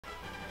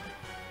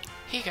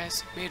Hey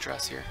guys,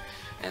 Madras here,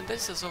 and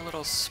this is a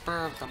little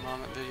spur of the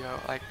moment video.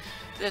 Like,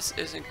 this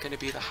isn't going to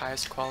be the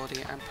highest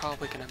quality. I'm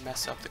probably going to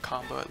mess up the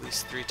combo at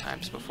least 3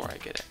 times before I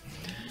get it.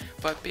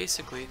 But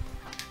basically,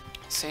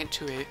 Saint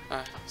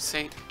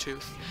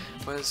Tooth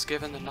was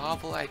given the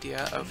novel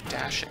idea of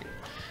dashing.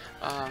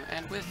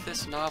 And with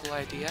this novel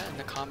idea and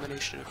the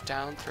combination of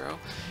down throw,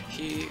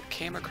 he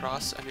came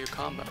across a new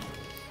combo.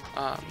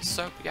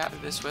 So yeah,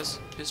 this was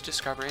his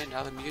discovery, and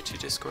now the Mewtwo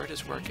Discord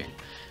is working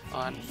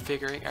on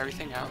figuring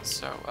everything out,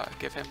 so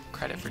give him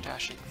credit for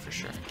dashing for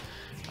sure.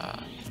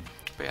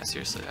 But yeah,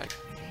 seriously, like,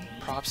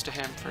 props to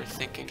him for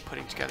thinking,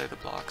 putting together the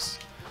blocks,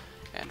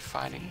 and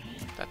finding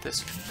that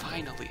this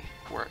finally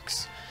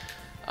works.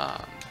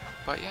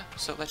 But yeah,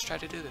 so let's try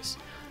to do this.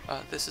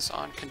 This is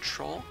on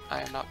control.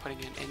 I am not putting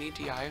in any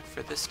DI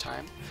for this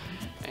time,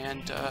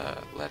 and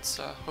let's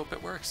hope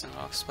it works, and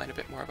I'll explain a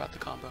bit more about the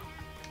combo.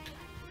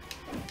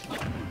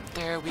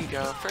 There we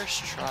go,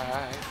 first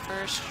try.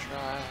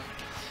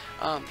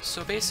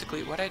 So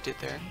basically what I did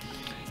there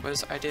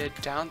was I did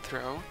down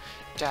throw,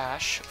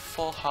 dash,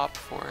 full hop,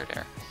 forward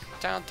air.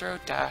 Down throw,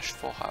 dash,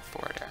 full hop,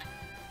 forward air.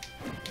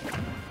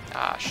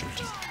 Ah,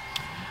 shoot.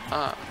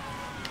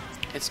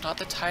 It's not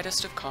the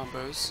tightest of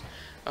combos,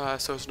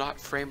 so it's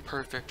not frame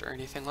perfect or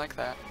anything like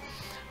that,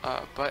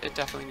 but it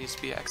definitely needs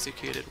to be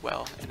executed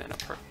well and in a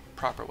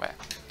proper way.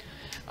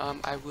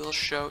 I will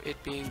show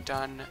it being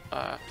done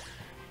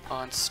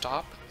on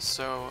stop,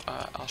 so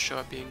I'll show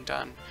it being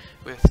done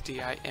with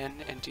DI in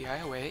and DI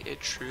away.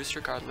 It trues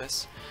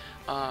regardless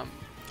of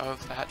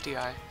that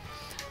DI.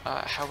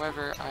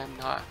 However, I'm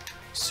not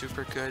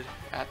super good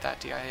at that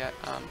DI yet.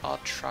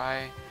 I'll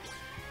try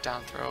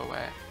down throw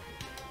away,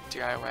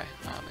 DI away,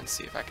 and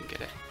see if I can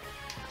get it.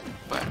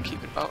 But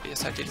keep it. Oh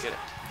yes, I did get it.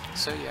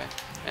 So yeah,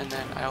 and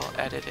then I'll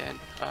edit in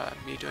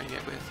me doing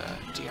it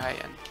with DI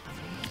in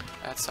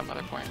at some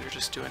other point, or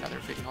just do another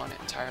video on it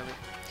entirely.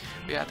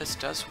 But yeah, this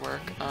does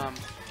work.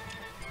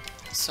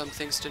 Some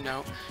things to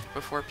note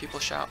before people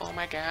shout, "Oh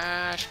my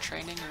gosh,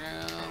 training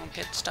room,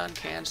 hit stun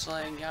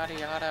canceling, yada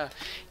yada."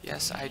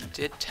 Yes, I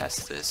did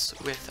test this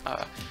with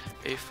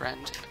a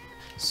friend.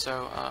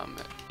 So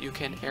you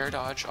can air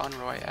dodge on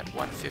Roy at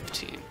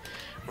 115.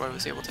 Roy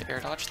was able to air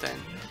dodge then.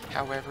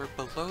 However,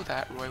 below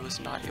that, Roy was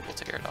not able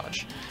to air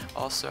dodge.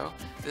 Also,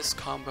 this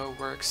combo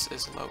works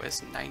as low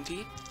as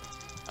 90.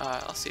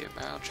 I'll see if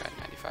I'll try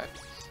 95.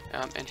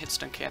 And hit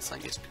stun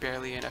canceling is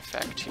barely in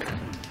effect here.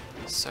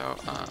 So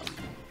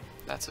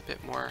that's a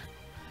bit more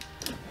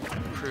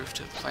proof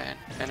to the plan.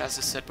 And as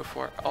I said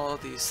before, all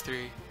of these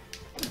 3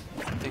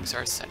 things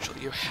are essential.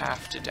 You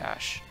have to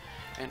dash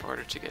in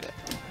order to get it.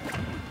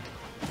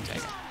 Dang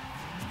it.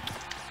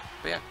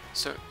 But yeah,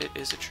 so it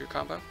is a true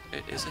combo.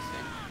 It is a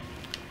thing.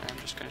 I'm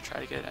just going to try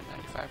to get it at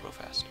 95 real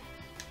fast,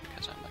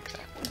 because I'm like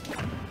that.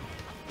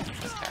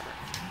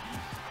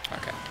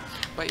 Okay.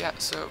 But yeah,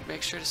 so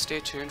make sure to stay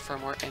tuned for a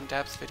more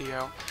in-depth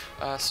video.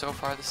 So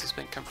far this has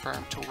been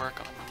confirmed to work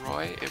on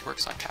Roy, it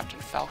works on Captain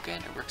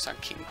Falcon, it works on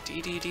King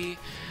DDD.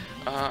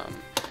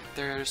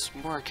 There's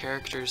more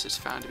characters it's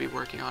found to be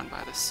working on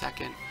by the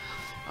second.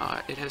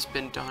 It has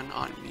been done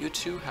on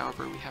Mewtwo,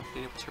 however we haven't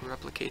been able to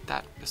replicate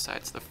that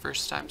besides the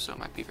first time, so it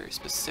might be very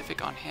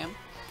specific on him.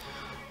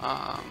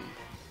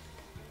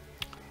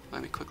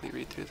 Let me quickly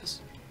read through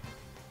this.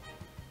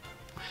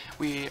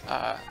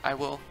 I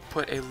will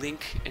put a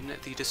link in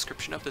the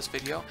description of this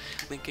video,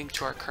 linking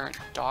to our current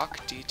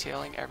doc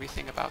detailing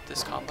everything about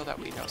this combo that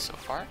we know so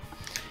far.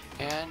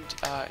 And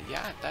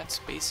yeah, that's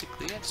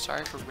basically it.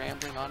 Sorry for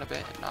rambling on a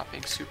bit and not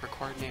being super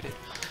coordinated.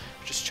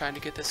 Just trying to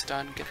get this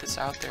done, get this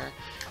out there,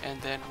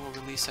 and then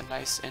we'll release a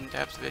nice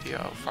in-depth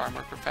video, far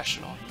more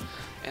professional,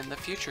 in the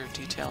future,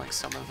 detailing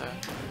some of the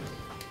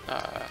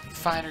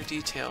finer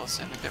details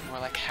and a bit more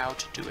like how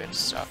to do it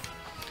stuff.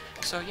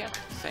 So yeah,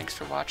 thanks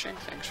for watching,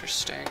 thanks for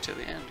staying to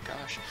the end,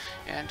 gosh,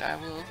 and I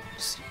will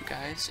see you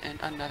guys in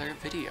another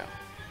video.